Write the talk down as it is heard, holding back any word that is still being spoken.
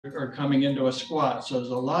are coming into a squat. So there's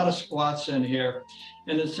a lot of squats in here.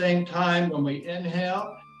 And at the same time, when we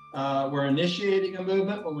inhale, we're initiating a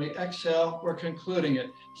movement. When we exhale, we're concluding it.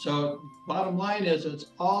 So bottom line is it's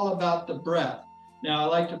all about the breath. Now I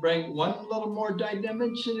like to bring one little more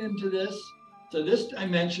dimension into this. So this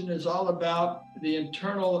dimension is all about the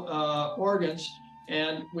internal organs,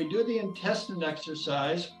 and we do the intestine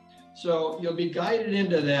exercise. So you'll be guided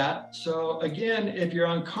into that. So again, if you're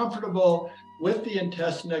uncomfortable with the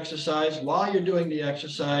intestine exercise while you're doing the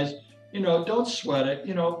exercise, don't sweat it.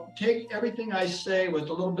 Take everything I say with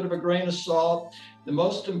a little bit of a grain of salt. The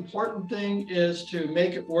most important thing is to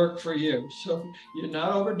make it work for you. So you're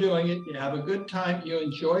not overdoing it. You have a good time. You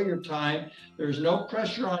enjoy your time. There's no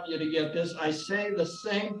pressure on you to get this. I say the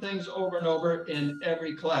same things over and over in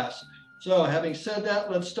every class. So having said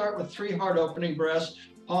that, let's start with 3 heart opening breaths.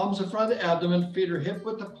 Palms in front of the abdomen, feet are hip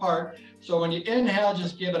width apart. So when you inhale,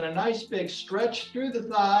 just give it a nice big stretch through the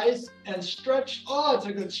thighs and stretch. Oh, it's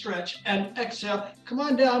a good stretch. And exhale, come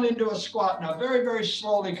on down into a squat. Now very, very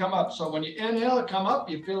slowly come up. So when you inhale, come up,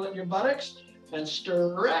 you feel it in your buttocks and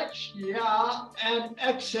stretch. Yeah. And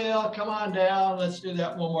exhale, come on down. Let's do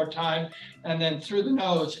that one more time. And then through the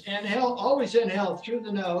nose, inhale, always inhale through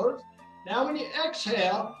the nose. Now when you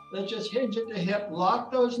exhale, let's just hinge at the hip,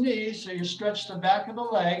 lock those knees so you stretch the back of the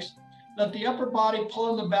legs. Let the upper body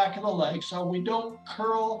pull in the back of the legs so we don't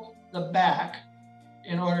curl the back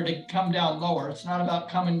in order to come down lower. It's not about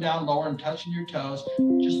coming down lower and touching your toes.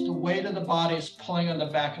 Just the weight of the body is pulling on the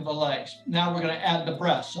back of the legs. Now we're going to add the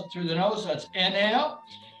breath. So through the nose, let's inhale.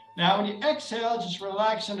 Now when you exhale, just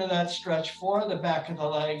relax into that stretch for the back of the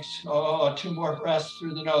legs. Oh, 2 more breaths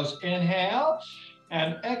through the nose. Inhale.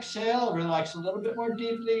 And exhale, relax a little bit more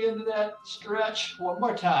deeply into that stretch. One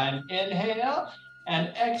more time. Inhale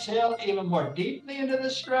and exhale even more deeply into the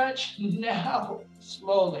stretch. Now,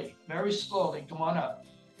 slowly, very slowly, come on up.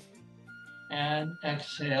 And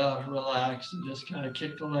exhale, relax, and just kind of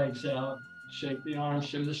kick the legs out. Shake the arms,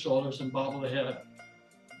 shimmy the shoulders, and bobble the head.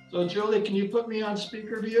 So Julie, can you put me on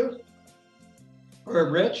speaker view? Or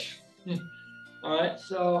Rich? All right,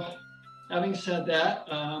 so having said that,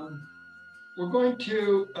 we're going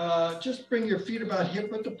to just bring your feet about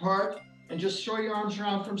hip width apart and just throw your arms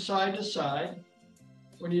around from side to side.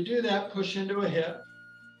 When you do that, push into a hip.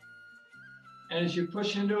 And as you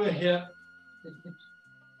push into a hip,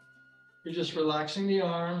 you're just relaxing the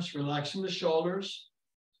arms, relaxing the shoulders.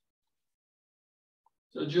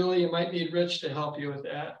 So Julie, you might need Rich to help you with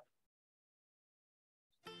that.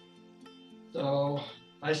 So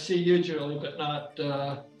I see you, Julie, but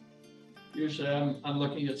not, usually I'm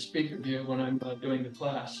looking at speaker view when I'm doing the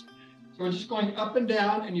class. So we're just going up and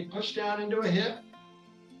down, and you push down into a hip.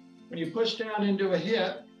 When you push down into a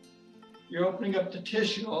hip, you're opening up the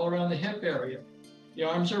tissue all around the hip area. The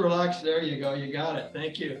arms are relaxed. There you go. You got it.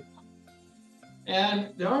 Thank you.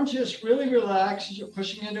 And the arms just really relax as you're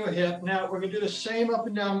pushing into a hip. Now we're going to do the same up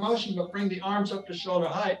and down motion, but bring the arms up to shoulder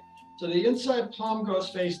height. So the inside palm goes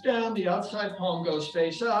face down, the outside palm goes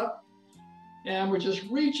face up. And we're just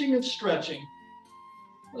reaching and stretching.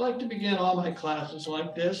 I like to begin all my classes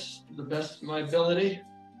like this, to the best of my ability.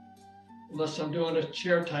 Unless I'm doing a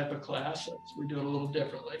chair type of class, we do it a little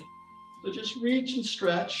differently. So just reach and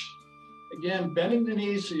stretch. Again, bending the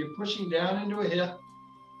knees so you're pushing down into a hip.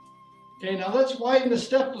 Okay, now let's widen the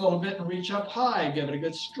step a little bit and reach up high. Give it a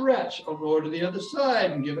good stretch. I'll go over to the other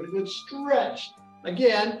side and give it a good stretch.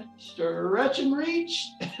 Again, stretch and reach.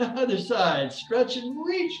 Other side, stretch and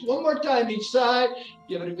reach. One more time each side.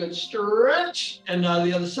 Give it a good stretch. And now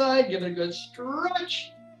the other side, give it a good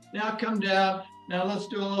stretch. Now come down. Now let's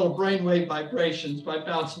do a little brainwave vibrations by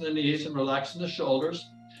bouncing the knees and relaxing the shoulders.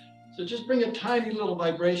 So just bring a tiny little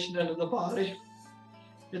vibration into the body.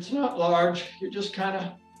 It's not large. You're just kind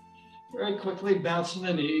of very quickly bouncing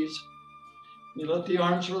the knees. You let the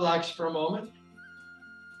arms relax for a moment.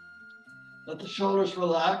 Let the shoulders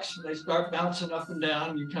relax, and they start bouncing up and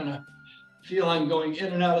down. You kind of feel I'm going in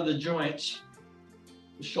and out of the joints,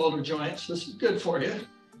 the shoulder joints. This is good for you.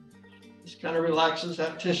 This kind of relaxes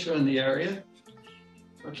that tissue in the area.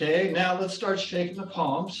 Okay, now let's start shaking the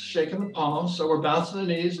palms, So we're bouncing the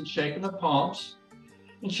knees and shaking the palms.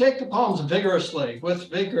 And shake the palms vigorously,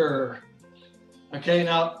 with vigor. Okay,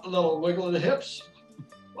 now a little wiggle of the hips.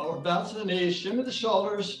 While we're bouncing the knees, shimmy the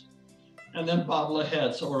shoulders, and then bobble the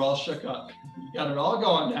head so we're all shook up. You got it all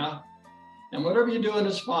going now. And whatever you're doing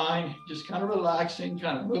is fine. Just kind of relaxing,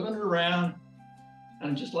 kind of moving it around,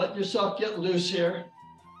 and just let yourself get loose here.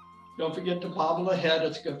 Don't forget to bobble the head.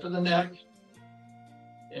 It's good for the neck.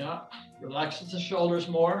 Yeah, relaxes the shoulders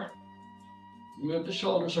more. Move the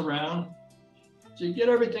shoulders around. So you get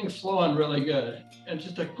everything flowing really good. And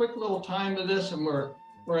just a quick little time to this, and we're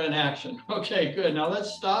we're in action. Okay, good. Now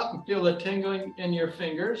let's stop and feel the tingling in your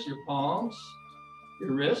fingers, your palms,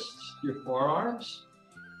 your wrists, your forearms.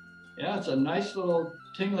 Yeah, it's a nice little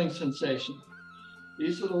tingling sensation.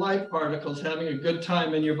 These are the light particles having a good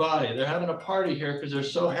time in your body. They're having a party here because they're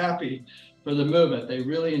so happy for the movement. They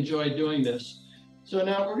really enjoy doing this. So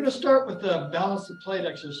now we're going to start with the balance the plate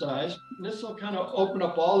exercise. This will kind of open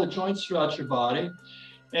up all the joints throughout your body.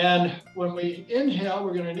 And when we inhale,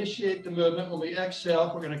 we're going to initiate the movement. When we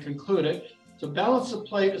exhale, we're going to conclude it. So balance the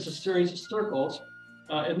plate is a series of circles.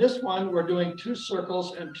 In this one, we're doing 2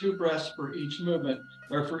 circles and 2 breaths for each movement,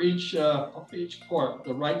 or for each port,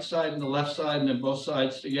 the right side and the left side, and then both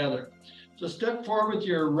sides together. So step forward with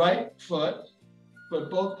your right foot, put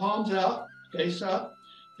both palms out, face up.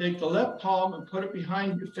 Take the left palm and put it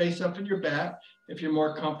behind you, face up in your back. If you're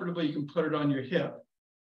more comfortable, you can put it on your hip.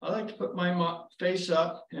 I like to put my face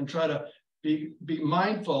up and try to be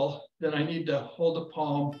mindful that I need to hold the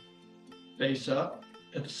palm face up.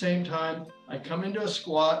 At the same time, I come into a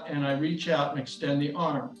squat and I reach out and extend the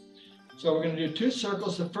arm. So we're going to do 2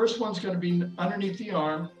 circles. The first one's going to be underneath the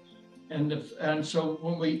arm. And so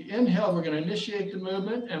when we inhale, we're going to initiate the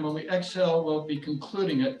movement. And when we exhale, we'll be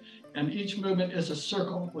concluding it. And each movement is a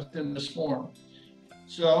circle within this form.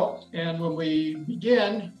 So, and when we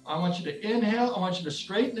begin, I want you to inhale. I want you to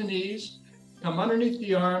straighten the knees, come underneath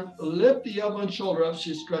the arm, lift the elbow and shoulder up so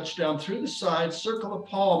you stretch down through the side, circle the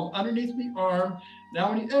palm underneath the arm. Now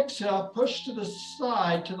when you exhale, push to the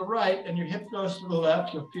side, to the right, and your hip goes to the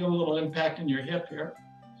left. You'll feel a little impact in your hip here.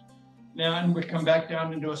 Now, and we come back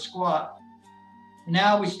down into a squat.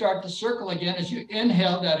 Now we start to circle again. As you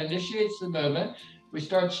inhale, that initiates the movement. We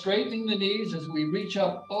start straightening the knees as we reach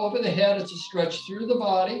up over the head. It's a stretch through the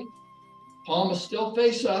body. Palm is still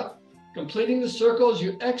face up. Completing the circle, as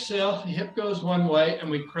you exhale, the hip goes one way, and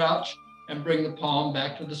we crouch and bring the palm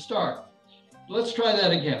back to the start. Let's try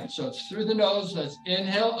that again. So it's through the nose. Let's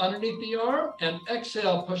inhale underneath the arm, and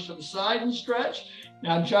exhale, push to the side and stretch.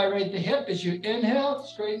 Now gyrate the hip as you inhale,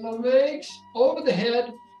 straighten the legs, over the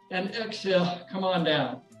head, and exhale, come on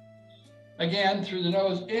down. Again, through the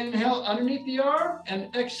nose, inhale underneath the arm,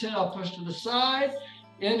 and exhale, push to the side.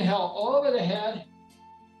 Inhale over the head,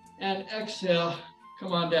 and exhale,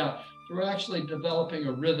 come on down. So we're actually developing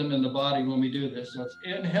a rhythm in the body when we do this. So it's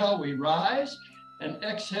inhale, we rise, and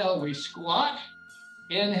exhale, we squat.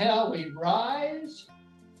 Inhale, we rise,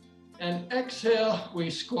 and exhale, we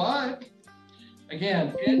squat.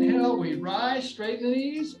 Again, inhale, we rise, straighten the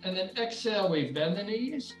knees, and then exhale, we bend the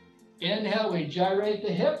knees. Inhale, we gyrate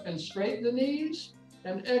the hip and straighten the knees.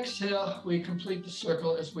 And exhale, we complete the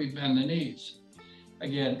circle as we bend the knees.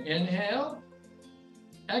 Again, inhale,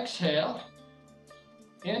 exhale,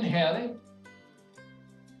 inhaling,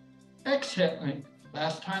 exhaling.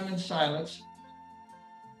 Last time in silence.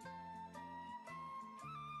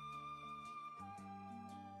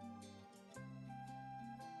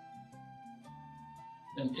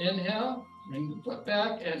 And inhale, bring the foot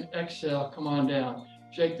back, and exhale, come on down.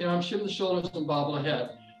 Shake the arms, shift the shoulders, and bobble ahead.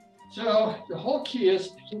 So the whole key is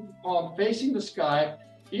to keep the palm facing the sky.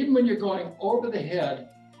 Even when you're going over the head,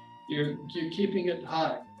 you're keeping it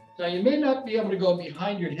high. Now you may not be able to go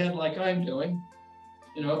behind your head like I'm doing,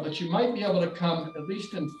 but you might be able to come at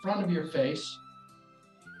least in front of your face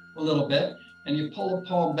a little bit, and you pull the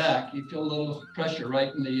palm back. You feel a little pressure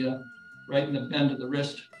right in the bend of the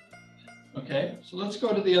wrist. Okay, so let's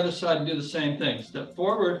go to the other side and do the same thing. Step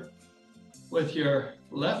forward with your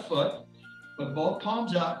left foot, put both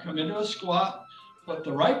palms out, come into a squat, put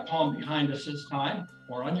the right palm behind us this time,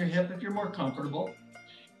 or on your hip if you're more comfortable,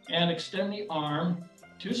 and extend the arm,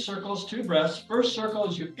 2 circles, 2 breaths. First circle,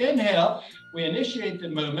 as you inhale, we initiate the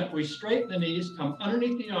movement, we straighten the knees, come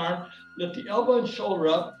underneath the arm, lift the elbow and shoulder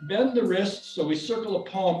up, bend the wrists, so we circle a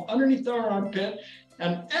palm underneath our armpit,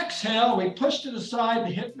 and exhale, we push to the side,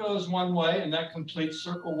 the hip goes one way, and that completes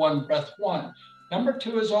circle 1, breath 1. Number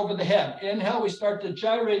 2 is over the head. Inhale, we start to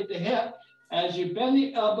gyrate the hip. As you bend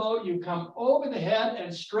the elbow, you come over the head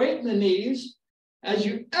and straighten the knees. As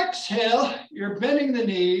you exhale, you're bending the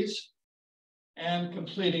knees and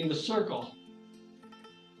completing the circle.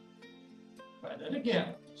 Try that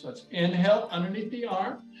again. So it's inhale underneath the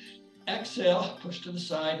arm. Exhale, push to the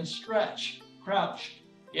side and stretch. Crouch.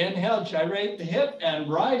 Inhale, gyrate the hip and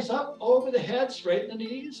rise up over the head, straighten the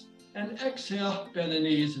knees. And exhale, bend the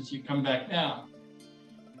knees as you come back down.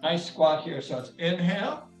 Nice squat here. So it's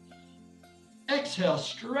inhale, exhale,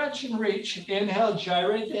 stretch and reach. Inhale,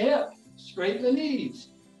 gyrate the hip, straighten the knees.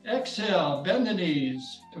 Exhale, bend the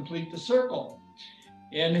knees, complete the circle.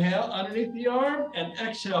 Inhale underneath the arm and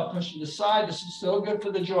exhale, push to the side. This is so good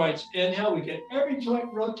for the joints. Inhale, we get every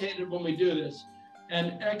joint rotated when we do this.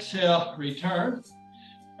 And exhale, return.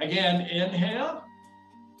 Again, inhale,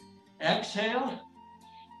 exhale,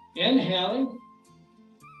 inhaling,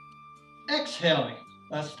 exhaling.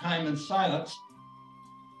 Last time in silence.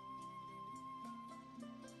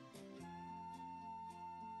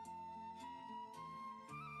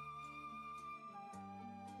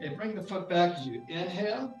 Okay, bring the foot back as you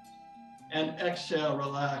inhale and exhale,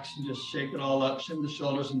 relax and just shake it all up, shin the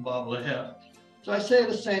shoulders and bob the head. So I say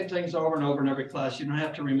the same things over and over in every class. You don't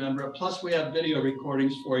have to remember it. Plus we have video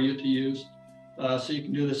recordings for you to use. So you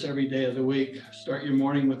can do this every day of the week. Start your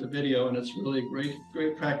morning with a video and it's really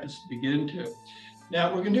great practice to begin to.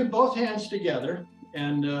 Now we're gonna do both hands together.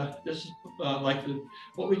 And this is like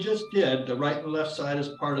what we just did. The right and the left side is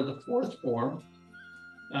part of the fourth form.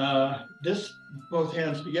 This, both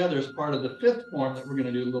hands together, is part of the fifth form that we're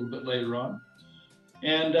going to do a little bit later on.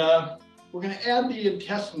 And we're going to add the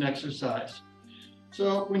intestine exercise.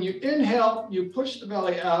 So when you inhale, you push the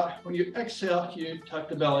belly out. When you exhale, you tuck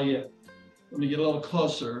the belly in. Let me get a little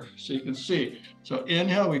closer so you can see. So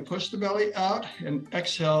inhale, we push the belly out, and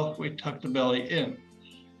exhale, we tuck the belly in.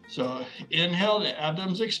 So inhale, the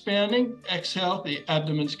abdomen's expanding. Exhale, the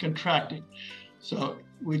abdomen's contracting. So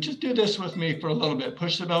we just do this with me for a little bit.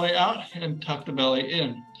 Push the belly out and tuck the belly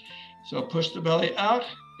in. So push the belly out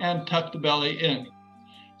and tuck the belly in.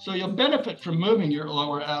 So you'll benefit from moving your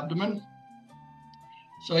lower abdomen.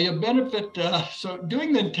 So you'll benefit, so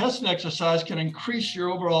doing the intestine exercise can increase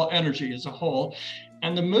your overall energy as a whole.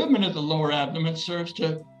 And the movement of the lower abdomen serves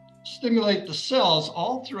to stimulate the cells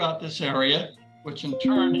all throughout this area, which in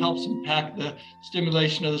turn helps impact the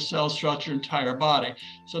stimulation of the cells throughout your entire body.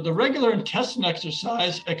 So the regular intestine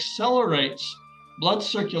exercise accelerates blood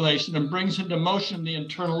circulation and brings into motion the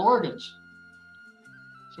internal organs.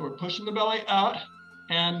 So we're pushing the belly out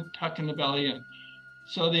and tucking the belly in.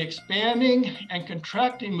 So the expanding and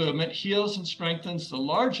contracting movement heals and strengthens the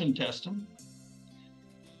large intestine,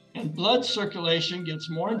 and blood circulation gets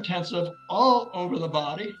more intensive all over the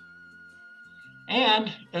body.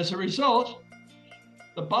 And as a result,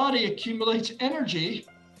 the body accumulates energy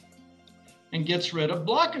and gets rid of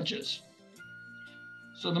blockages.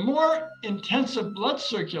 So the more intensive blood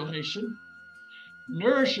circulation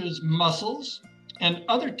nourishes muscles and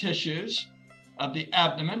other tissues of the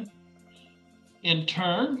abdomen. In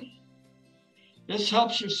turn, this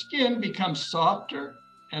helps your skin become softer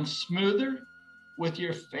and smoother, with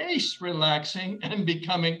your face relaxing and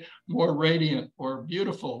becoming more radiant or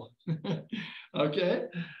beautiful. Okay,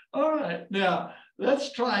 all right, now,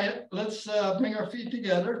 let's try it. Let's bring our feet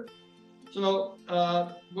together. So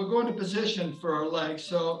we'll go into position for our legs.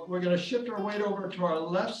 So we're going to shift our weight over to our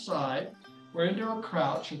left side. We're into a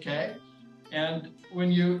crouch, okay? And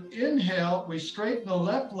when you inhale, we straighten the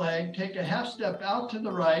left leg, take a half step out to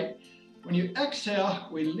the right. When you exhale,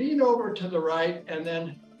 we lean over to the right and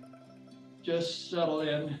then just settle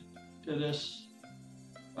in to this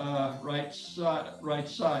right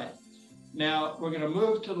side. Now, we're going to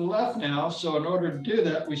move to the left now. So in order to do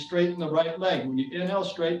that, we straighten the right leg. When you inhale,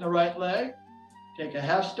 straighten the right leg. Take a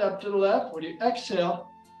half step to the left. When you exhale,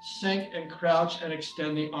 sink and crouch and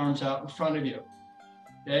extend the arms out in front of you.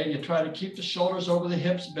 Okay, you try to keep the shoulders over the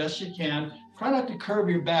hips best you can. Try not to curve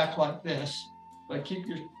your back like this, but keep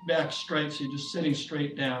your back straight so you're just sitting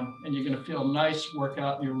straight down. And you're going to feel a nice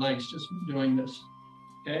workout in your legs just doing this.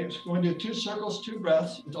 Okay, so we're going to do 2 circles, 2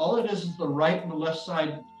 breaths. All it is the right and the left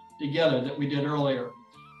side together that we did earlier.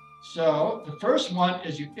 So the first one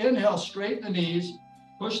is you inhale, straighten the knees,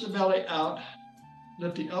 push the belly out,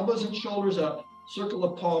 lift the elbows and shoulders up, circle the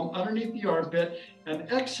palm underneath the armpit, and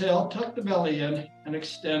exhale, tuck the belly in and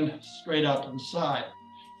extend straight out to the side.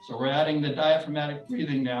 So we're adding the diaphragmatic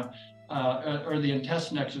breathing now, or the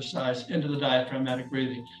intestine exercise into the diaphragmatic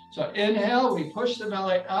breathing. So inhale, we push the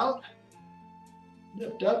belly out,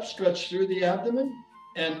 lift up, stretch through the abdomen,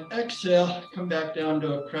 and exhale, come back down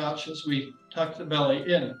to a crouch as we tuck the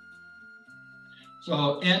belly in.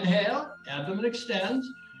 So inhale, abdomen extends,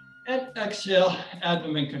 and exhale,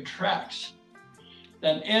 abdomen contracts.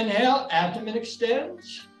 Then inhale, abdomen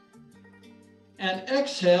extends, and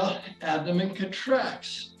exhale, abdomen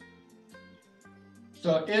contracts.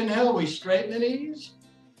 So inhale, we straighten the knees,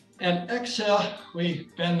 and exhale, we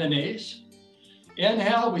bend the knees.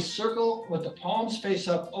 Inhale, we circle with the palms face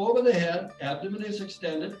up over the head, abdomen is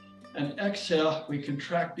extended, and exhale, we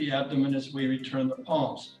contract the abdomen as we return the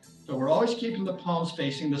palms. So we're always keeping the palms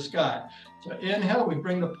facing the sky. So inhale, we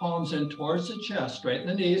bring the palms in towards the chest, straighten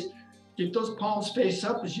the knees, keep those palms face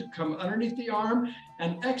up as you come underneath the arm,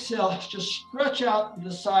 and exhale, just stretch out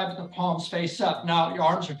the side with the palms face up. Now your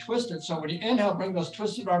arms are twisted, so when you inhale, bring those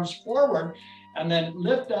twisted arms forward, and then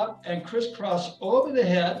lift up and crisscross over the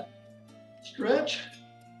head, stretch,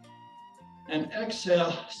 And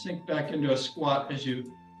exhale, sink back into a squat as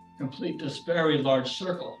you complete this very large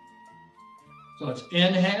circle. So it's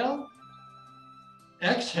inhale,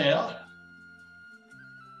 exhale,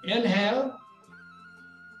 inhale,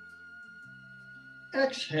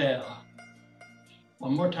 exhale.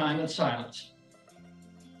 One more time in silence.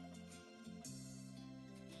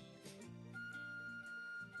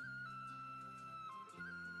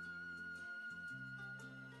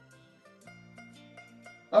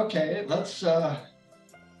 Okay, let's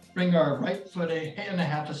bring our right foot a hand and a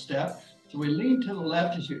half a step. So we lean to the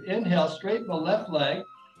left as you inhale, straighten the left leg,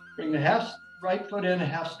 bring the right foot in a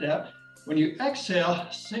half step. When you exhale,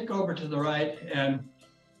 sink over to the right and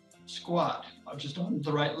squat, just on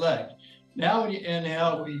the right leg. Now when you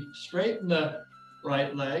inhale, we straighten the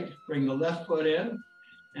right leg, bring the left foot in,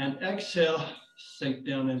 and exhale, sink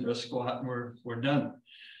down into a squat, and we're done.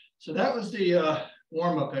 So that was the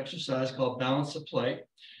warm-up exercise called Balance the Plate.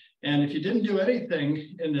 And if you didn't do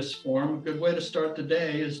anything in this form, a good way to start the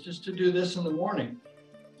day is just to do this in the morning.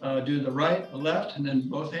 Do the right, the left, and then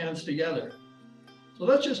both hands together. So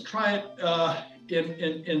let's just try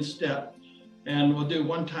it in step. And we'll do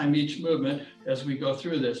one time each movement as we go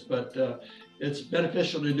through this, but it's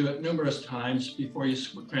beneficial to do it numerous times before you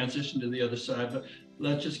transition to the other side. But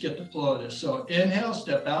let's just get the flow of this. So inhale,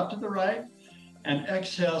 step out to the right, and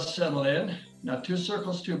exhale, settle in. Now 2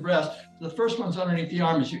 circles, 2 breaths. The first one's underneath the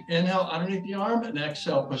arm. As you inhale underneath the arm and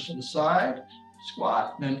exhale, push to the side,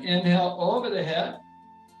 squat, then inhale over the head,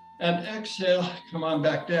 and exhale, come on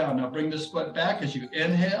back down. Now bring this foot back as you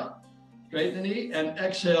inhale, straighten the knee, and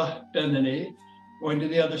exhale, bend the knee. Going to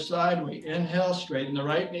the other side, we inhale, straighten the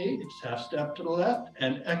right knee, it's half step to the left,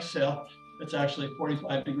 and exhale, it's actually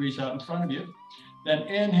 45 degrees out in front of you. Then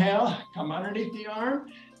inhale, come underneath the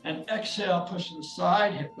arm, and exhale, push to the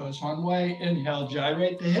side, hip goes one way, inhale,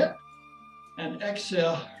 gyrate the hip, and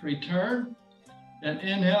exhale, return, and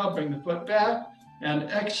inhale, bring the foot back, and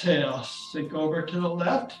exhale, sink over to the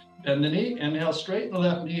left, bend the knee, inhale, straighten the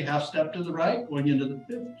left knee, half step to the right, going into the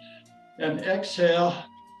fifth, and exhale,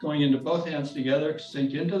 going into both hands together,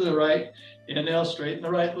 sink into the right, inhale, straighten the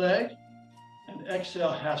right leg, and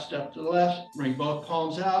exhale, half step to the left, bring both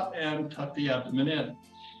palms out and tuck the abdomen in.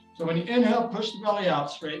 So when you inhale, push the belly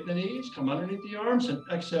out, straighten the knees, come underneath the arms, and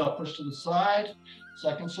exhale, push to the side.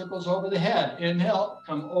 Second circle's over the head. Inhale,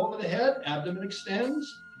 come over the head, abdomen extends,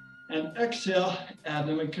 and exhale,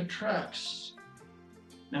 abdomen contracts.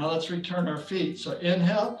 Now let's return our feet. So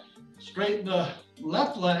inhale, straighten the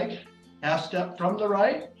left leg, half step from the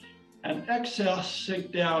right, and exhale,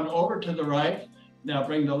 sink down over to the right. Now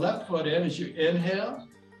bring the left foot in as you inhale,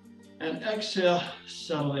 and exhale,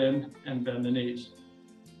 settle in and bend the knees.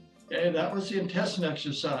 Okay, that was the intestine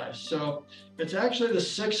exercise. So it's actually the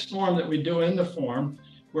 6th form that we do in the form,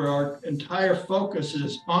 where our entire focus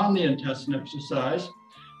is on the intestine exercise.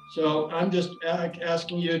 So I'm just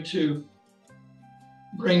asking you to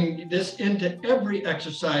bring this into every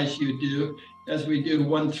exercise you do as we do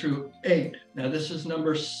 1 through 8. Now this is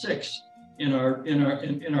number 6 in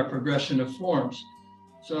our progression of forms.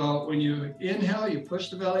 So when you inhale, you push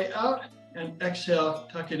the belly out, and exhale,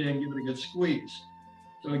 tuck it in, give it a good squeeze.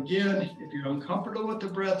 So again, if you're uncomfortable with the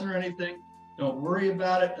breath or anything, don't worry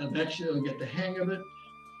about it. Eventually you'll get the hang of it.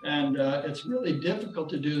 And it's really difficult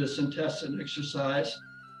to do this intestine exercise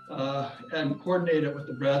and coordinate it with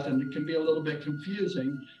the breath, and it can be a little bit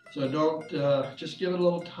confusing. So don't, just give it a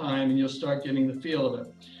little time and you'll start getting the feel of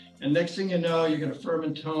it. And next thing you know, you're going to firm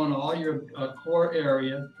and tone all your core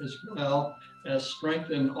area as well as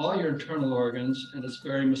strengthen all your internal organs. And it's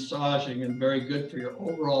very massaging and very good for your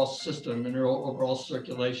overall system and your overall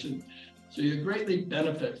circulation. So you greatly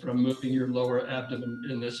benefit from moving your lower abdomen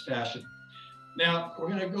in this fashion. Now, we're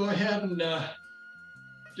going to go ahead and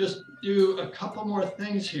just do a couple more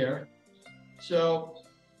things here. So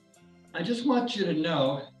I just want you to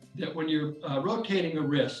know that when you're rotating a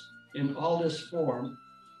wrist in all this form,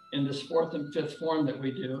 in this 4th and 5th form that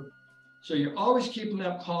we do, so you're always keeping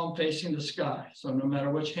that palm facing the sky. So no matter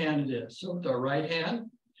which hand it is. So with our right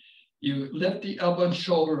hand, you lift the elbow and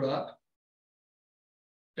shoulder up,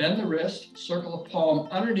 bend the wrist, circle the palm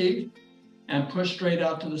underneath, and push straight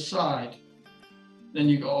out to the side. Then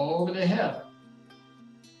you go over the head.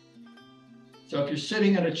 So if you're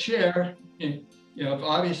sitting in a chair, you know,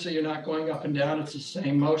 obviously you're not going up and down, it's the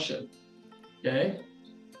same motion, okay?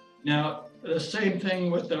 Now, the same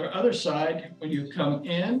thing with our other side. When you come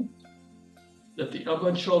in, lift the elbow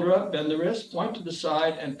and shoulder up, bend the wrist, point to the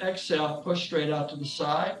side, and exhale, push straight out to the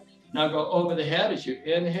side. Now go over the head as you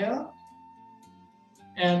inhale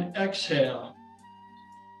and exhale.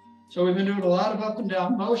 So we've been doing a lot of up and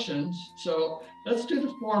down motions. So let's do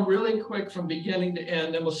the form really quick from beginning to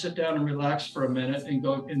end. Then we'll sit down and relax for a minute and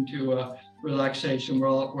go into relaxation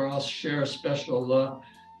where I'll share a special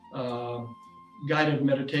guided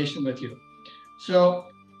meditation with you. So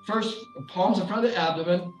first, palms in front of the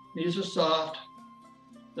abdomen, knees are soft.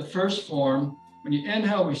 The first form, when you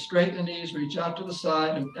inhale, we straighten the knees, reach out to the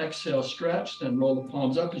side, and exhale, stretch, then roll the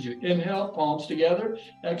palms up as you inhale, palms together.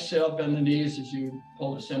 Exhale, bend the knees as you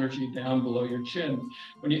pull this energy down below your chin.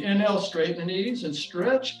 When you inhale, straighten the knees and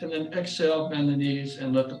stretch, and then exhale, bend the knees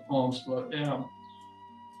and let the palms float down.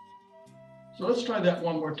 So let's try that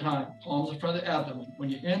one more time. Palms in front of the abdomen. When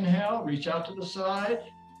you inhale, reach out to the side,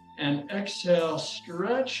 and exhale,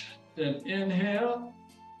 stretch, then inhale,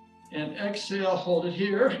 and exhale, hold it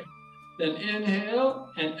here. Then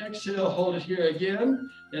inhale and exhale, hold it here again.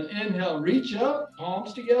 Then inhale, reach up,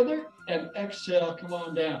 palms together, and exhale, come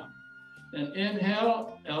on down. Then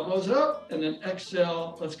inhale, elbows up, and then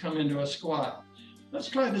exhale, let's come into a squat. Let's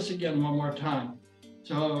try this again one more time.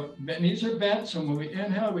 So knees are bent, so when we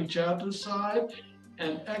inhale, reach out to the side,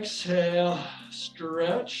 and exhale,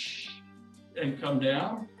 stretch, and come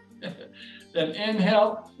down. Then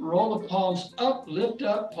inhale, roll the palms up, lift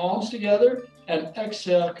up, palms together, and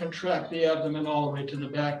exhale, contract the abdomen all the way to the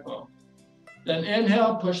backbone. Then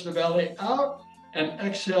inhale, push the belly out, and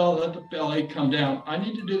exhale, let the belly come down. I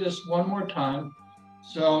need to do this one more time.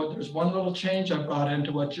 So there's one little change I brought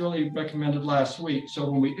into what Julie recommended last week. So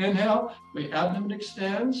when we inhale, we abdomen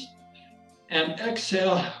extends, and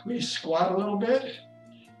exhale, we squat a little bit,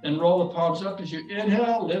 and roll the palms up as you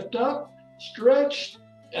inhale, lift up, stretch,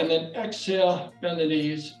 and then exhale, bend the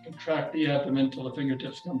knees, contract the abdomen until the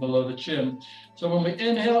fingertips come below the chin. So when we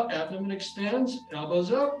inhale, abdomen extends,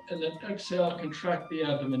 elbows up, and then exhale, contract the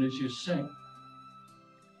abdomen as you sink.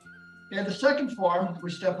 In the second form, we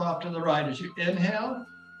step off to the right as you inhale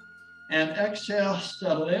and exhale,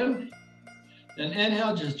 settle in. Then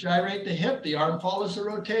inhale, just gyrate the hip, the arm follows the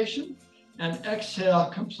rotation, and exhale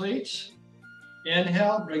completes.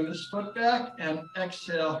 Inhale, bring this foot back, and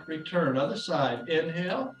exhale, return. Other side,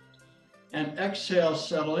 inhale, and exhale,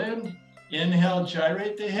 settle in. Inhale,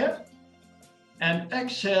 gyrate the hip, and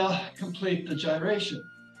exhale, complete the gyration.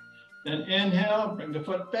 Then inhale, bring the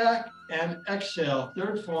foot back, and exhale.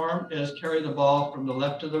 Third form is carry the ball from the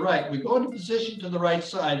left to the right. We go into position to the right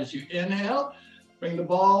side as you inhale, bring the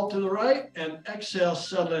ball to the right, and exhale,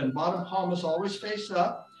 settle in. Bottom palm is always face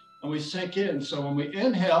up, and we sink in. So when we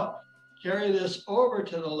inhale, carry this over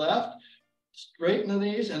to the left, straighten the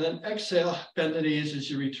knees, and then exhale, bend the knees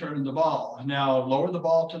as you return the ball. Now lower the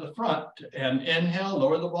ball to the front, and inhale,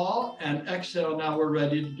 lower the ball, and exhale, now we're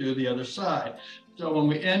ready to do the other side. So when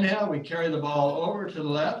we inhale, we carry the ball over to the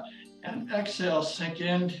left, and exhale, sink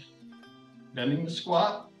in, bending the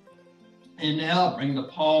squat. Inhale, bring the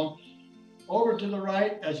palm over to the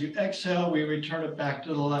right. As you exhale, we return it back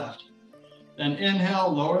to the left. Then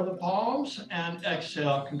inhale, lower the palms, and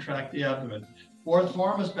exhale, contract the abdomen. Fourth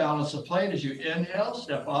form is balance the plate. As you inhale,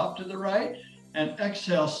 step off to the right, and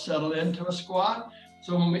exhale, settle into a squat.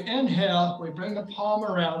 So when we inhale, we bring the palm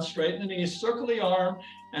around, straighten the knees, circle the arm,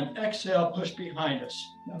 and exhale, push behind us.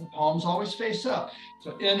 Now the palms always face up.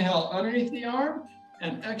 So inhale underneath the arm,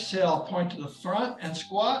 and exhale, point to the front and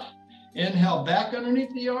squat. Inhale back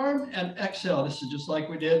underneath the arm, and exhale. This is just like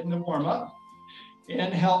we did in the warm-up.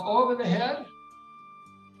 Inhale over the head,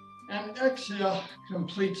 and exhale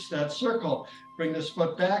completes that circle. Bring this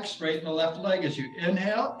foot back, straighten the left leg as you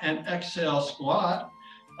inhale, and exhale, squat.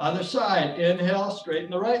 Other side, inhale,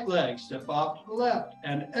 straighten the right leg, step off to the left,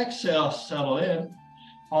 and exhale, settle in.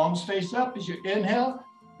 Palms face up as you inhale,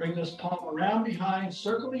 bring this palm around behind,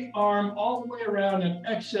 circle the arm all the way around, and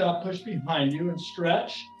exhale, push behind you and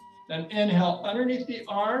stretch. Then inhale underneath the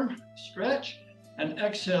arm, stretch, and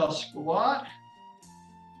exhale, squat.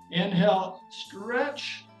 Inhale,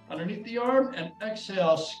 stretch underneath the arm, and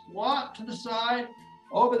exhale, squat to the side.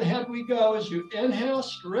 Over the head we go as you inhale,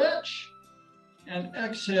 stretch, and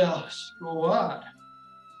exhale, squat.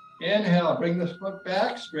 Inhale, bring the foot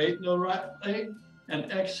back, straighten the right leg,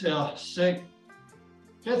 and exhale, sink.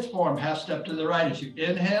 Fifth form, half step to the right as you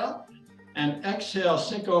inhale, and exhale,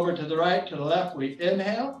 sink over to the right, to the left. We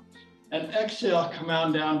inhale, and exhale, come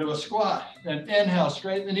on down to a squat. Then inhale,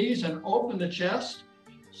 straighten the knees and open the chest.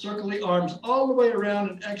 Circle the arms all the way around,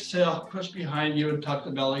 and exhale, push behind you and tuck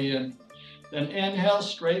the belly in. Then inhale,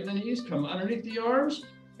 straighten the knees, come underneath the arms.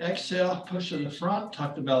 Exhale, push to the front,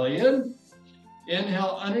 tuck the belly in.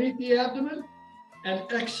 Inhale underneath the abdomen, and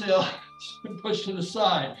exhale, push to the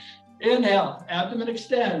side. Inhale, abdomen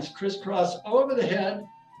extends, crisscross over the head,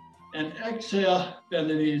 And exhale, bend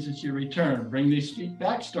the knees as you return. Bring these feet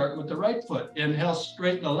back, start with the right foot. Inhale,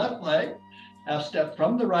 straighten the left leg, half step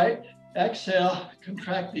from the right. Exhale,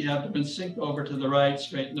 contract the abdomen, sink over to the right,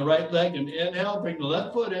 straighten the right leg, and inhale, bring the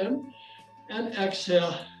left foot in, and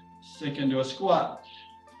exhale, sink into a squat.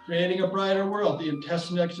 Creating a brighter world, the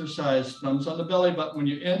intestine exercise, thumbs on the belly button. When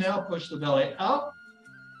you inhale, push the belly out,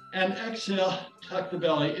 and exhale, tuck the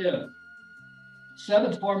belly in.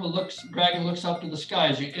 Seventh form of dragon looks up to the sky.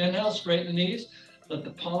 As you inhale, straighten the knees, let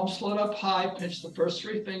the palms float up high, pinch the first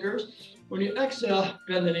three fingers. When you exhale,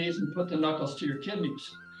 bend the knees and put the knuckles to your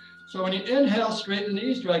kidneys. So when you inhale, straighten the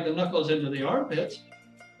knees, drag the knuckles into the armpits,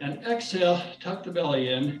 and exhale, tuck the belly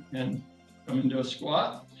in and come into a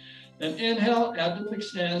squat. Then inhale, abdomen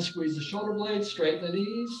extend, squeeze the shoulder blades, straighten the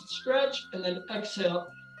knees, stretch, and then exhale,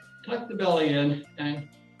 tuck the belly in and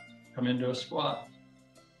come into a squat.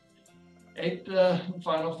 Eighth and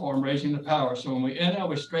final form, raising the power. So when we inhale,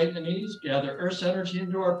 we straighten the knees, gather Earth's energy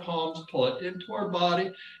into our palms, pull it into our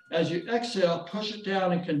body. As you exhale, push it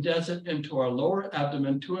down and condense it into our lower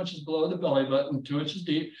abdomen, 2 inches below the belly button, 2 inches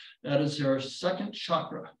deep. That is our second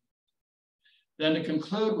chakra. Then to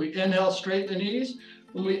conclude, we inhale, straighten the knees.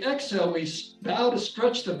 When we exhale, we bow to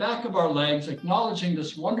stretch the back of our legs, acknowledging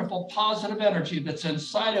this wonderful positive energy that's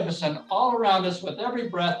inside of us and all around us with every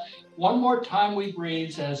breath. One more time we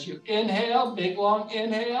breathe as you inhale, big long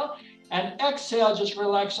inhale, and exhale, just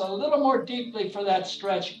relax a little more deeply for that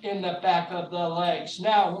stretch in the back of the legs.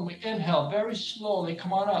 Now, when we inhale, very slowly,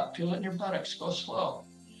 come on up, feel it in your buttocks, go slow.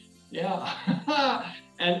 Yeah,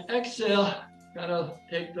 and exhale, kind of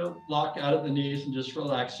take the lock out of the knees and just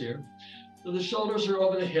relax here. So the shoulders are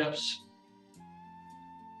over the hips.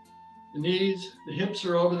 The hips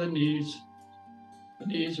are over the knees. The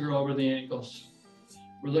knees are over the ankles.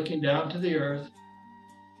 We're looking down to the earth.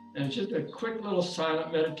 And it's just a quick little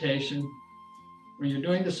silent meditation. When you're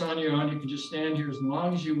doing this on your own, you can just stand here as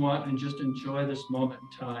long as you want and just enjoy this moment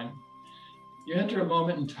in time. You enter a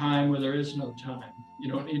moment in time where there is no time.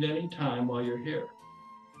 You don't need any time while you're here.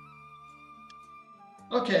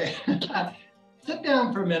 Okay. Sit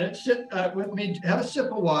down for a minute, sit with me, have a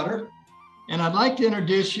sip of water. And I'd like to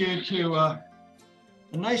introduce you to a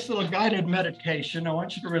nice little guided meditation. I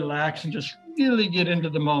want you to relax and just really get into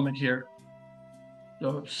the moment here.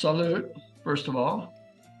 So salute, first of all.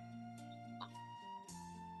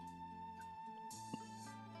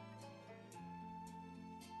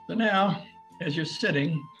 So now, as you're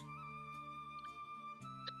sitting,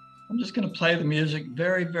 I'm just going to play the music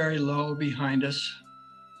very, very low behind us.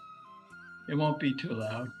 It won't be too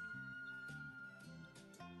loud.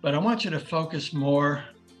 But I want you to focus more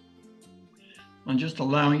on just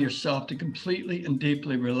allowing yourself to completely and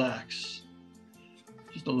deeply relax.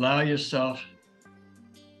 Just allow yourself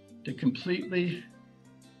to completely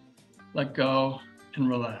let go and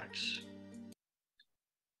relax.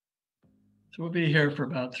 So we'll be here for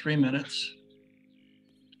about 3 minutes.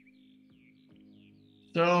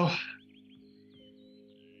 So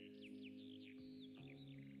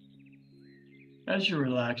as you're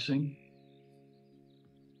relaxing,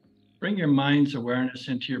 bring your mind's awareness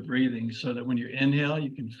into your breathing so that when you inhale,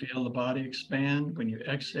 you can feel the body expand. When you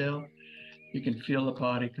exhale, you can feel the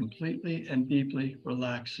body completely and deeply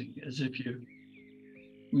relaxing, as if you're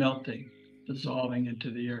melting, dissolving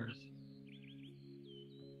into the earth.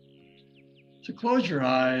 So close your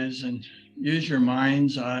eyes and use your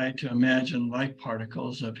mind's eye to imagine light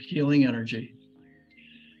particles of healing energy.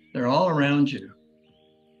 They're all around you.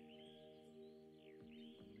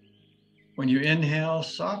 When you inhale,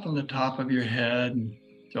 soften the top of your head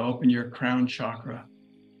to open your crown chakra.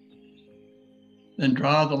 Then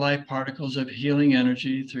draw the light particles of healing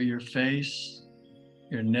energy through your face,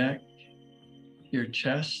 your neck, your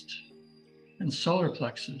chest, and solar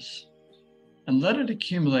plexus, and let it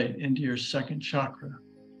accumulate into your second chakra,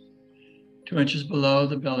 2 inches below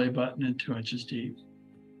the belly button and 2 inches deep.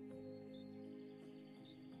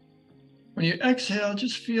 When you exhale,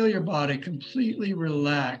 just feel your body completely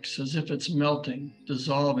relax as if it's melting,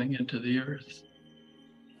 dissolving into the earth.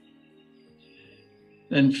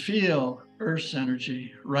 Then feel Earth's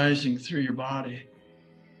energy rising through your body.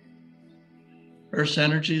 Earth's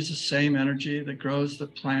energy is the same energy that grows the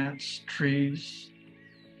plants, trees,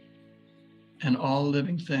 and all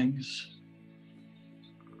living things.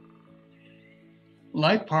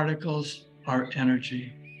 Light particles are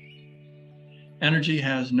energy. Energy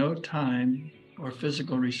has no time or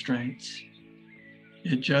physical restraints.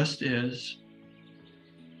 It just is.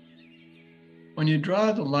 When you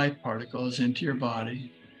draw the light particles into your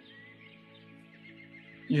body,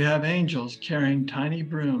 you have angels carrying tiny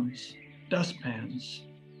brooms, dustpans,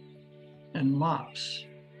 and mops,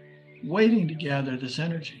 waiting to gather this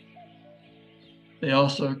energy. They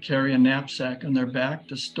also carry a knapsack on their back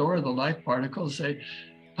to store the light particles they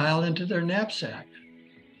pile into their knapsack.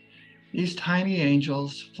 These tiny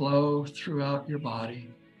angels flow throughout your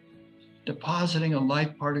body, depositing a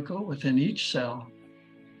light particle within each cell.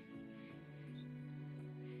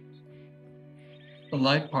 The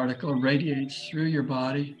light particle radiates through your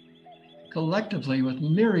body, collectively with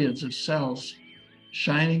myriads of cells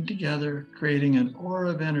shining together, creating an aura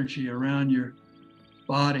of energy around your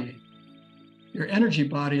body. Your energy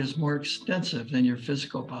body is more extensive than your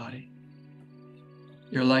physical body.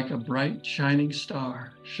 You're like a bright, shining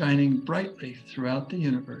star, shining brightly throughout the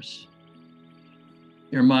universe.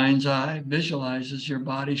 Your mind's eye visualizes your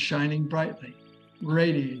body shining brightly,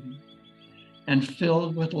 radiating, and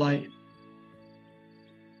filled with light.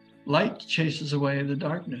 Light chases away the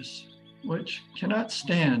darkness, which cannot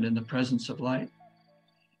stand in the presence of light.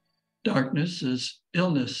 Darkness is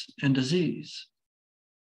illness and disease.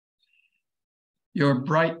 Your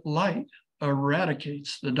bright light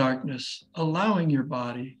eradicates the darkness, allowing your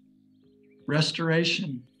body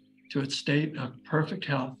restoration to its state of perfect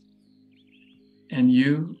health. And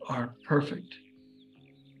you are perfect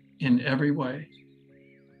in every way.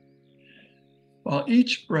 While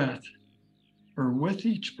each breath, or with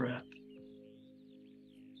each breath,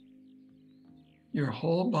 your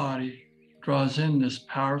whole body draws in this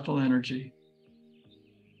powerful energy,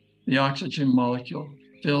 the oxygen molecule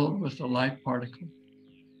filled with the light particle.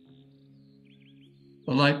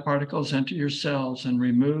 The light particles enter your cells and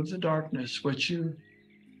remove the darkness, which you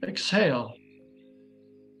exhale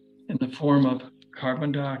in the form of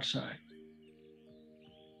carbon dioxide.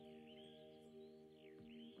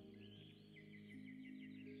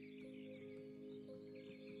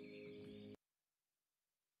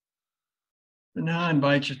 And now I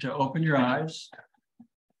invite you to open your eyes.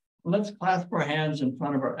 Let's clasp our hands in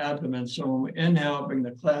front of our abdomen. So when we inhale, bring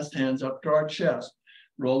the clasped hands up to our chest.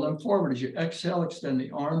 Roll them forward. As you exhale, extend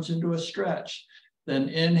the arms into a stretch. Then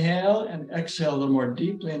inhale and exhale a little more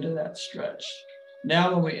deeply into that stretch.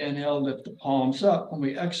 Now when we inhale, lift the palms up. When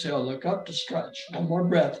we exhale, look up to stretch. One more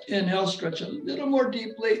breath. Inhale, stretch a little more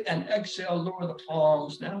deeply, and exhale, lower the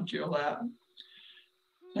palms down to your lap.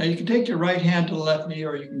 Now you can take your right hand to the left knee,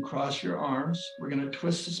 or you can cross your arms. We're going to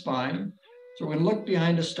twist the spine. So we're going to look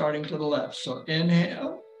behind us, starting to the left. So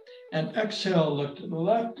inhale and exhale, look to the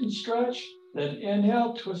left and stretch. Then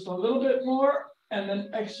inhale, twist a little bit more, and then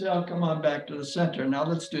exhale, come on back to the center. Now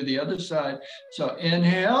let's do the other side. So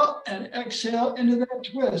inhale and exhale into that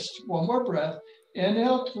twist. One more breath.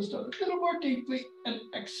 Inhale, twist a little more deeply, and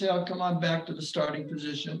exhale, come on back to the starting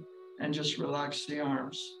position, and just relax the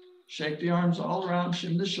arms. Shake the arms all around,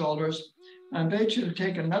 shim the shoulders. I invite you to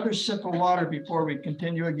take another sip of water before we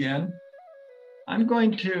continue again. I'm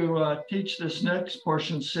going to teach this next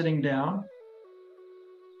portion sitting down.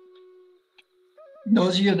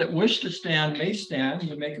 Those of you that wish to stand may stand.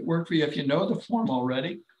 You make it work for you if you know the form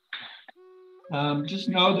already. Just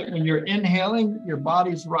know that when you're inhaling, your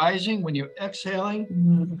body's rising. When you're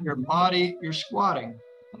exhaling, you're squatting.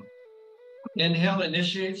 Inhale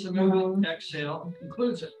initiates the movement. Exhale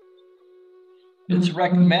concludes it. It's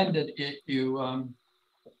recommended you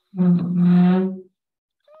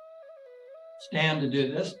stand to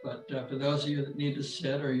do this, but for those of you that need to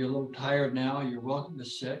sit or you're a little tired now, you're welcome to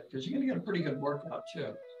sit because you're going to get a pretty good workout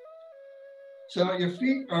too. So your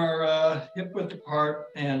feet are hip width apart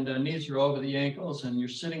and knees are over the ankles, and you're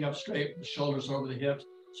sitting up straight with the shoulders over the hips.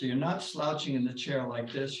 So you're not slouching in the chair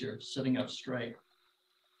like this, you're sitting up straight.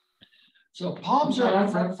 So palms are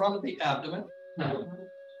in front of the abdomen.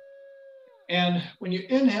 And when you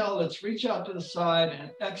inhale, let's reach out to the side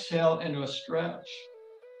and exhale into a stretch.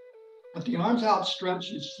 With the arms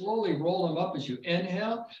outstretched, you slowly roll them up as you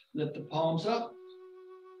inhale, lift the palms up,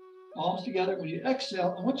 palms together. When you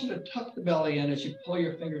exhale, I want you to tuck the belly in as you pull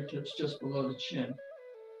your fingertips just below the chin.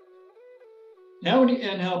 Now when you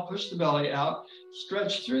inhale, push the belly out,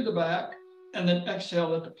 stretch through the back, and then exhale,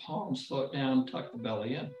 let the palms float down, tuck the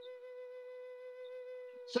belly in.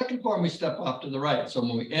 Second form, we step off to the right. So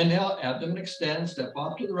when we inhale, abdomen extends, step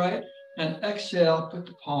off to the right, and exhale, put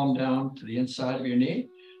the palm down to the inside of your knee,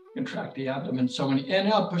 contract the abdomen. So when you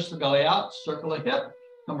inhale, push the belly out, circle the hip,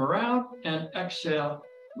 come around, and exhale,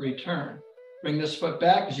 return. Bring this foot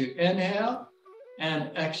back as you inhale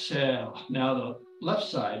and exhale. Now the left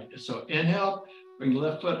side. So inhale, bring the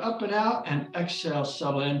left foot up and out, and exhale,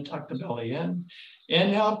 settle in, tuck the belly in.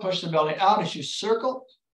 Inhale, push the belly out as you circle,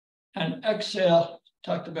 and exhale,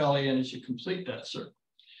 tuck the belly in as you complete that circle.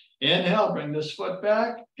 Inhale, bring this foot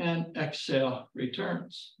back, and exhale,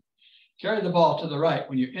 returns. Carry the ball to the right.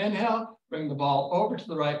 When you inhale, bring the ball over to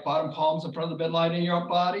the right, bottom palms in front of the midline in your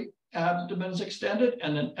body. abdomen's extended,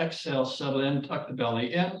 and then exhale, settle in, tuck the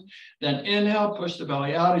belly in. Then inhale, push the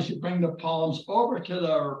belly out as you bring the palms over to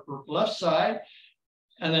the left side,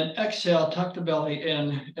 and then exhale, tuck the belly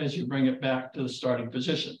in as you bring it back to the starting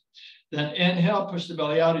position. Then inhale, push the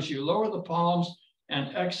belly out as you lower the palms,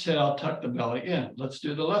 and exhale, tuck the belly in. Let's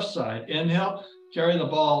do the left side. Inhale, carry the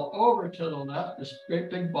ball over to the left, this great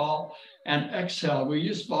big ball, and exhale. We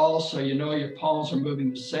use balls so you know your palms are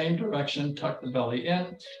moving the same direction, tuck the belly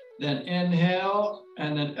in. Then inhale,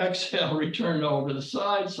 and then exhale, return over the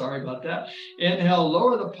side. Sorry about that. Inhale,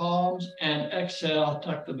 lower the palms, and exhale,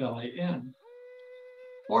 tuck the belly in.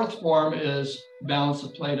 Fourth form is balance the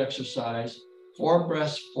plate exercise. 4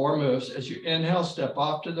 breaths, 4 moves. As you inhale, step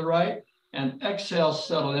off to the right, and exhale,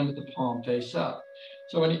 settle in with the palm face up.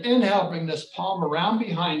 So when you inhale, bring this palm around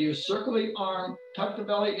behind you, circle the arm, tuck the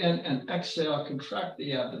belly in, and exhale, contract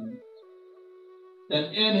the abdomen. Then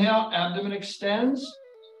inhale, abdomen extends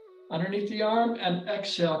underneath the arm, and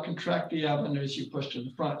exhale, contract the abdomen as you push to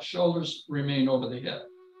the front. Shoulders remain over the hip.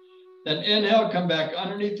 Then inhale, come back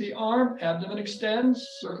underneath the arm, abdomen extends,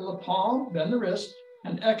 circle the palm, bend the wrist,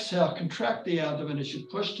 and exhale, contract the abdomen as you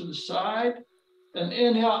push to the side. Then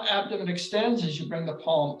inhale, abdomen extends as you bring the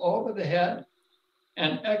palm over the head,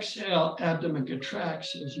 and exhale, abdomen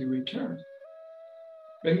contracts as you return.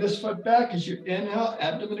 Bring this foot back as you inhale,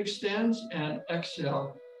 abdomen extends, and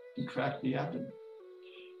exhale, contract the abdomen.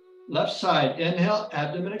 Left side, inhale,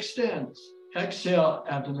 abdomen extends. Exhale,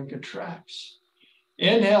 abdomen contracts.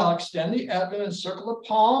 Inhale, extend the abdomen, circle the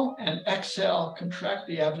palm, and exhale, contract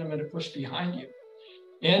the abdomen to push behind you.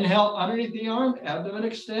 Inhale, underneath the arm, abdomen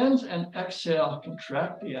extends, and exhale,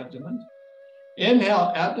 contract the abdomen.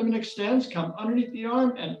 Inhale, abdomen extends, come underneath the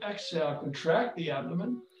arm, and exhale, contract the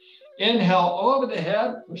abdomen. Inhale, over the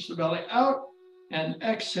head, push the belly out, and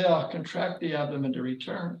exhale, contract the abdomen to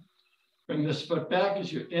return. Bring this foot back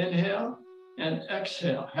as you inhale and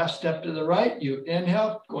exhale. Half step to the right, you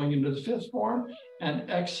inhale, going into the fifth form, and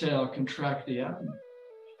exhale, contract the abdomen.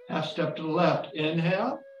 Half step to the left,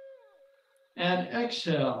 inhale, and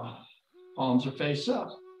exhale. Palms are face up.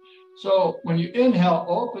 So when you inhale,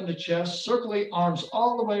 open the chest, circle the arms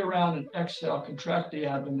all the way around, and exhale, contract the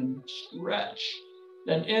abdomen, stretch.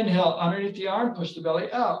 Then inhale, underneath the arm, push the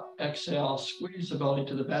belly out. Exhale, squeeze the belly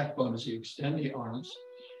to the backbone as you extend the arms.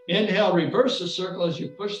 Inhale, reverse the circle as you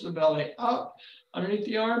push the belly up underneath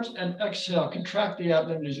the arms, and exhale, contract the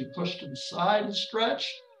abdomen as you push to the side and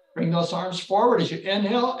stretch. Bring those arms forward as you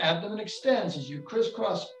inhale, abdomen extends as you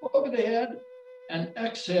crisscross over the head, and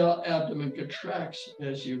exhale, abdomen contracts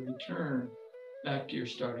as you return back to your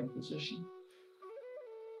starting position.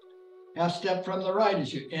 Half step from the right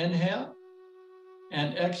as you inhale,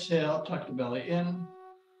 and exhale, tuck the belly in.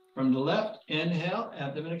 From the left, inhale,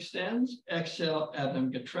 abdomen extends, exhale,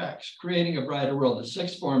 abdomen contracts, creating a brighter world. The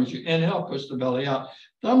sixth form is you inhale, push the belly out.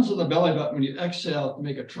 Thumbs of the belly button when you exhale to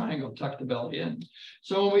make a triangle, tuck the belly in.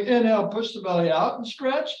 So when we inhale, push the belly out and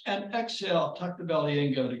stretch, and exhale, tuck the belly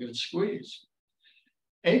in, give it a good squeeze.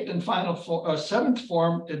 Eighth and final seventh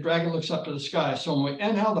form, the dragon looks up to the sky. So when we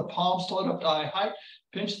inhale, the palms float up to eye height,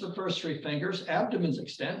 pinch the first 3 fingers, abdomen's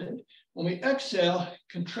extended. When we exhale,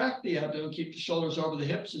 contract the abdomen, keep the shoulders over the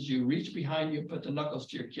hips as you reach behind you, put the knuckles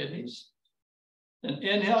to your kidneys. Then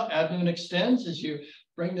inhale, abdomen extends as you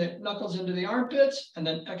bring the knuckles into the armpits, and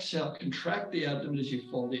then exhale, contract the abdomen as you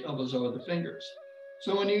fold the elbows over the fingers.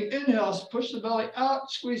 So when you inhale, push the belly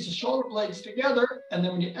out, squeeze the shoulder blades together, and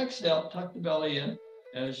then when you exhale, tuck the belly in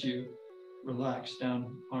as you relax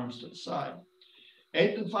down, arms to the side.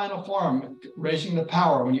 Eighth and final form, raising the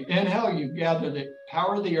power. When you inhale, you gather the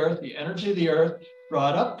power of the earth, the energy of the earth,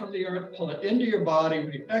 draw it up from the earth, pull it into your body.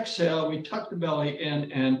 When you exhale, we tuck the belly in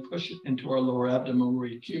and push it into our lower abdomen where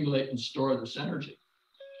we accumulate and store this energy.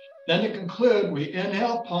 Then to conclude, we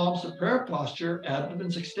inhale, palms to prayer posture,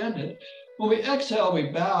 abdomen's extended. When we exhale, we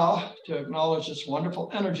bow to acknowledge this wonderful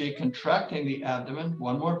energy, contracting the abdomen.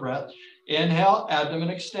 One more breath. Inhale, abdomen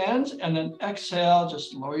extends, and then exhale,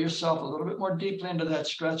 just lower yourself a little bit more deeply into that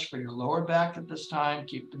stretch for your lower back at this time.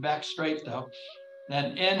 Keep the back straight though.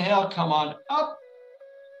 Then inhale, come on up,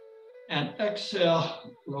 and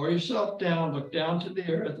exhale, lower yourself down, look down to the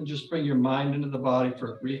earth, and just bring your mind into the body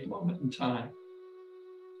for a brief moment in time.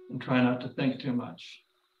 And try not to think too much.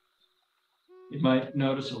 You might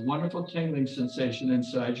notice a wonderful tingling sensation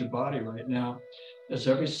inside your body right now, as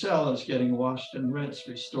every cell is getting washed and rinsed,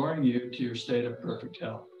 restoring you to your state of perfect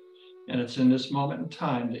health. And it's in this moment in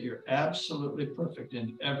time that you're absolutely perfect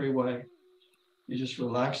in every way. You just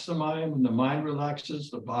relax the mind. When the mind relaxes,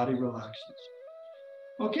 the body relaxes.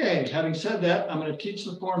 Okay, having said that, I'm going to teach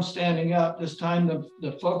the form standing up. This time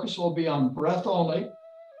the focus will be on breath only.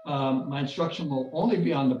 My instruction will only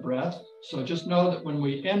be on the breath. So just know that when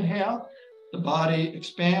we inhale, the body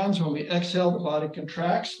expands. When we exhale, the body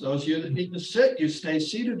contracts. Those of you that need to sit, you stay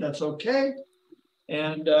seated. That's okay.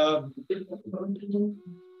 And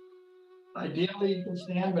ideally, you can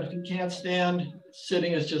stand, but if you can't stand,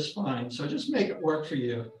 sitting is just fine. So just make it work for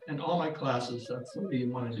you. In all my classes, that's the way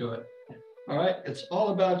you want to do it. All right, it's all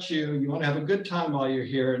about you. You want to have a good time while you're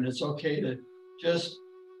here, and it's okay to just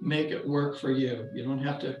make it work for you. You don't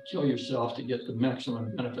have to kill yourself to get the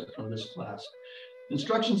maximum benefit from this class.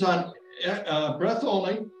 Instructions on breath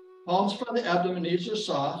only, palms for the abdomen, knees are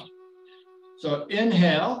soft. So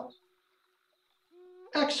inhale,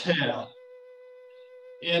 exhale,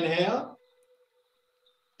 inhale,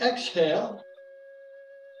 exhale,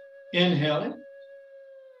 inhaling,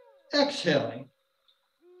 exhaling,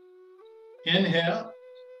 inhale,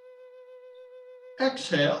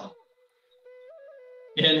 exhale,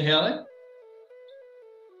 inhaling,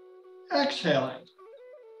 exhaling,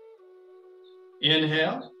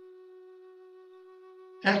 inhale,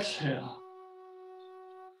 exhale,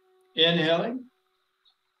 inhaling,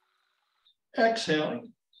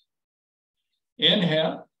 exhaling,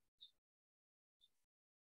 inhale,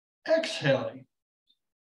 exhaling,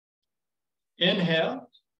 inhale,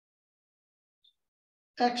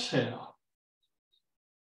 exhale,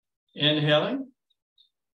 inhaling,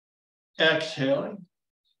 exhaling,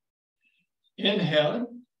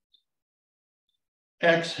 inhaling,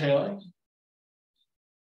 exhaling,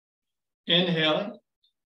 inhaling,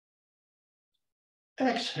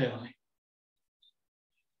 exhaling,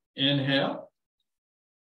 inhale,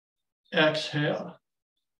 exhale,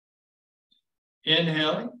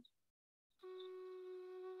 inhaling,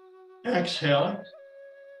 exhaling,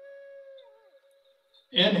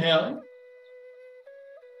 inhaling,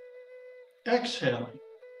 exhaling,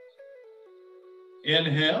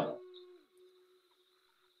 inhale,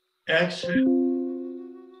 exhale,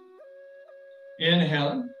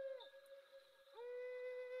 inhaling,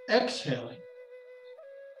 exhaling,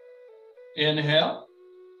 inhale,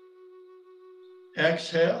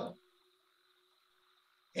 exhale,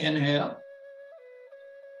 inhale,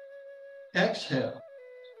 exhale,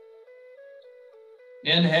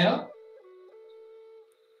 inhale,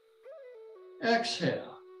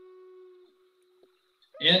 exhale,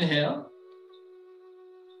 inhale,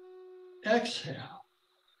 exhale,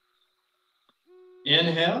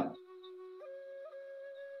 inhale,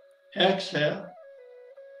 exhale,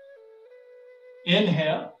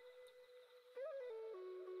 inhale,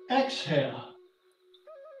 exhale,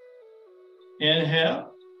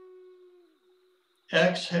 inhale,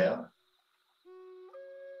 exhale,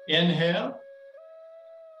 inhale,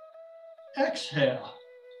 exhale,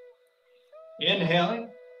 inhaling,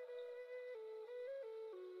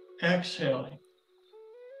 exhaling,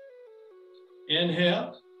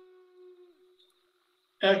 inhale,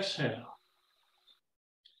 exhale,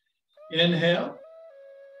 inhale,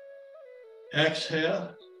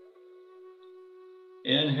 exhale,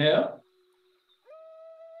 inhale,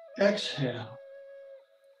 exhale,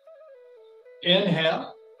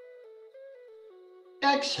 inhale,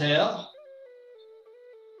 exhale,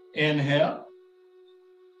 inhale,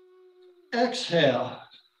 exhale,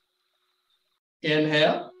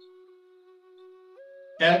 inhale,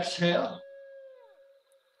 exhale,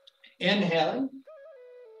 inhaling,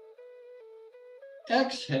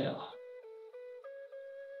 exhale,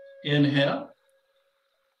 inhale,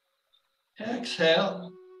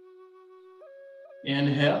 exhale,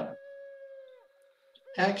 inhale,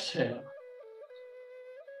 exhale,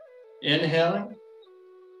 inhaling,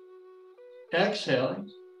 exhaling,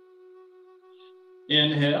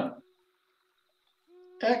 inhale,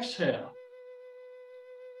 exhale,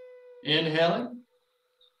 inhaling,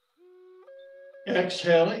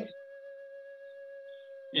 exhaling,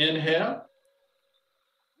 inhale,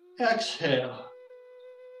 exhale,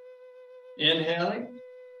 inhaling,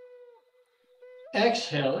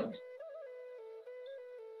 exhaling,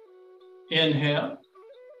 inhale,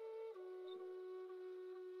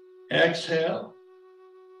 exhale,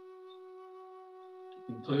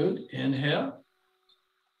 include, inhale,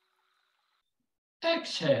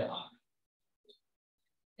 exhale,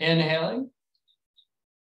 inhaling,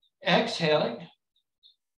 exhaling,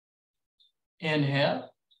 inhale,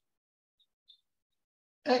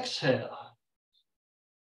 exhale.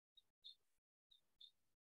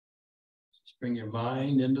 Just bring your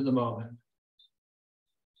mind into the moment.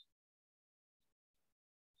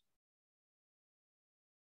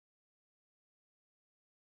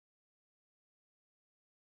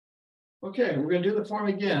 Okay, we're going to do the form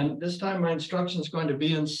again. This time my instruction is going to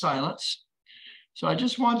be in silence. So I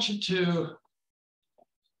just want you to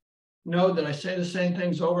know that I say the same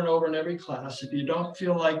things over and over in every class. If you don't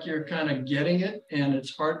feel like you're kind of getting it and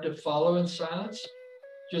it's hard to follow in silence,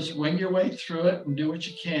 just wing your way through it and do what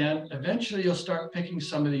you can. Eventually, you'll start picking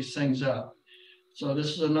some of these things up. So this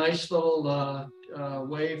is a nice little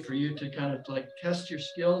way for you to kind of like test your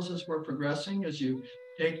skills as we're progressing, as you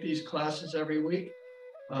take these classes every week.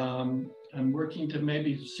 I'm working to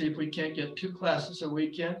maybe see if we can't get 2 classes a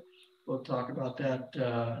weekend. We'll talk about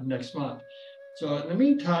that next month. So in the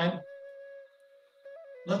meantime,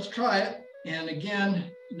 let's try it. And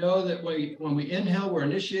again, know that when we inhale, we're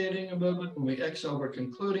initiating a movement. When we exhale, we're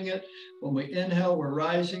concluding it. When we inhale, we're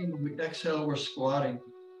rising. When we exhale, we're squatting.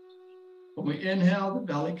 When we inhale, the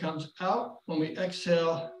belly comes out. When we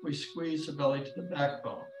exhale, we squeeze the belly to the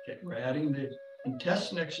backbone. Okay, we're adding the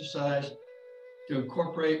intestine exercise to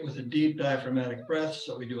incorporate with a deep diaphragmatic breath.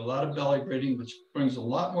 So we do a lot of belly breathing, which brings a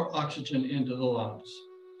lot more oxygen into the lungs.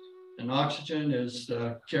 And oxygen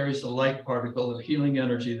carries the light particle of healing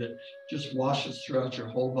energy that just washes throughout your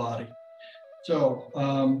whole body. So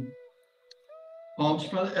palms in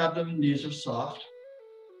front of the abdomen, knees are soft.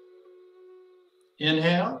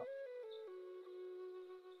 Inhale.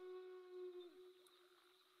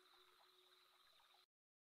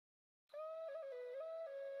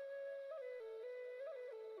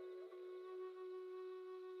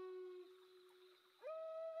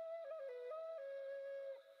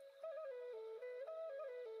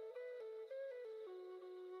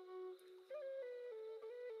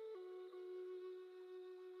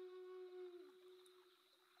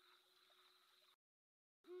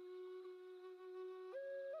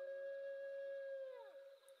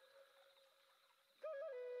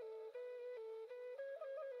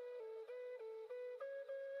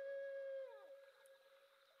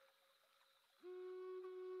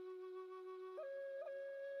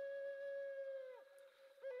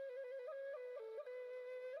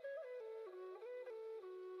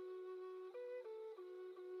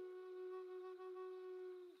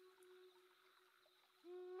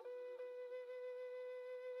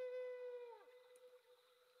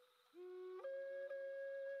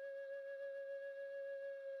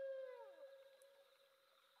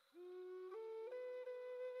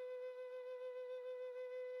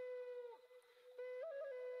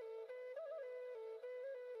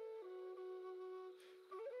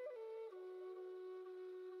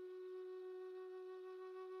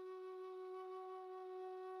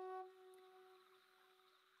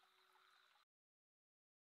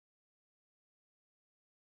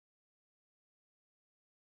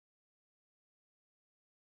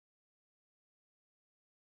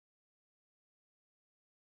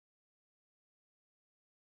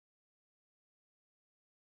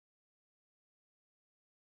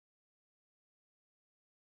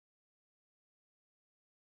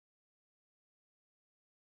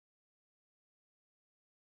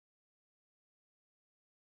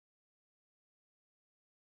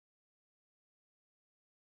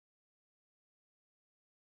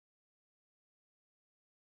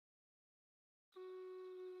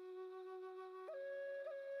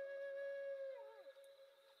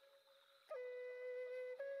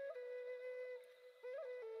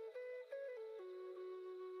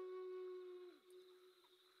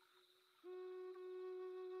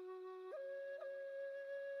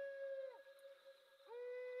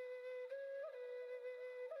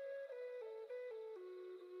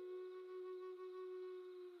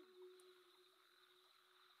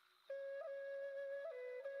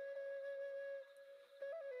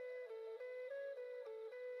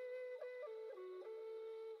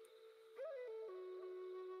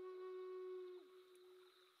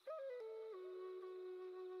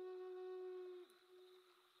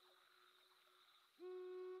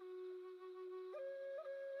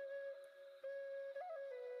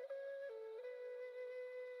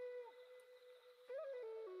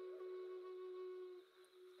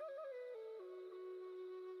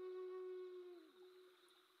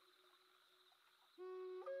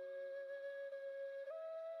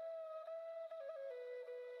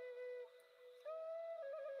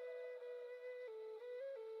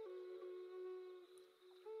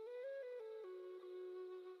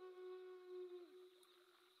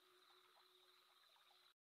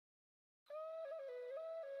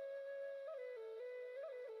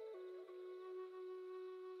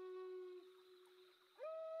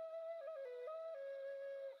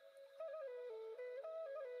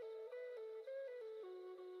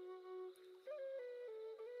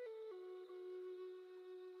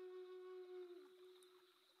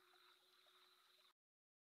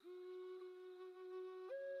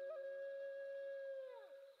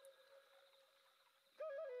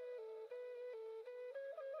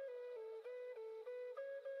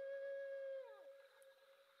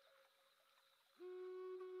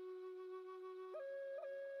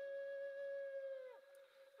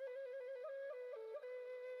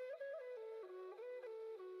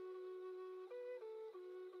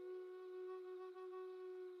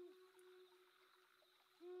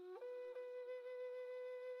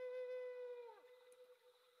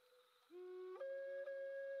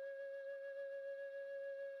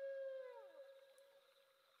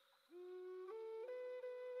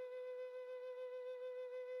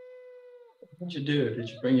 What did you do? Did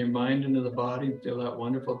you bring your mind into the body? Feel that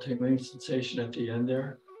wonderful tingling sensation at the end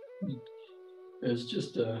there? It's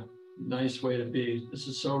just a nice way to be. This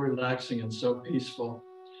is so relaxing and so peaceful.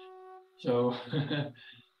 So I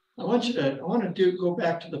want to go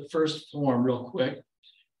back to the first form real quick.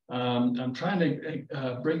 I'm trying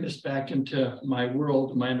to bring this back into my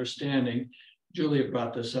world, my understanding. Julia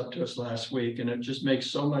brought this up to us last week, and it just makes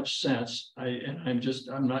so much sense.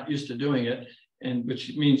 I'm not used to doing it, and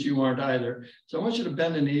which means you aren't either. So I want you to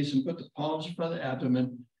bend the knees and put the palms in front of the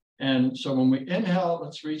abdomen. And so when we inhale,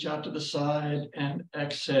 let's reach out to the side, and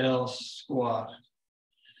exhale, squat.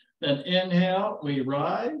 Then inhale, we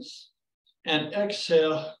rise, and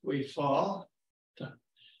exhale, we fall.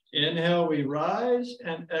 Inhale, we rise,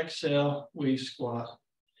 and exhale, we squat.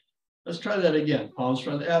 Let's try that again. Palms in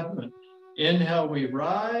front of the abdomen. Inhale, we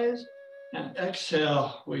rise, and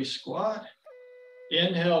exhale, we squat.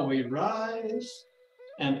 Inhale, we rise,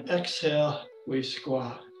 and exhale, we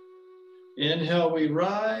squat. Inhale, we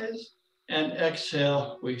rise, and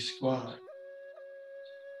exhale, we squat.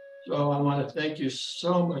 So I want to thank you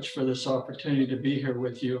so much for this opportunity to be here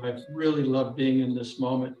with you. I've really loved being in this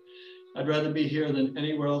moment. I'd rather be here than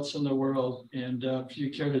anywhere else in the world. And if you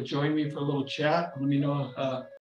care to join me for a little chat, let me know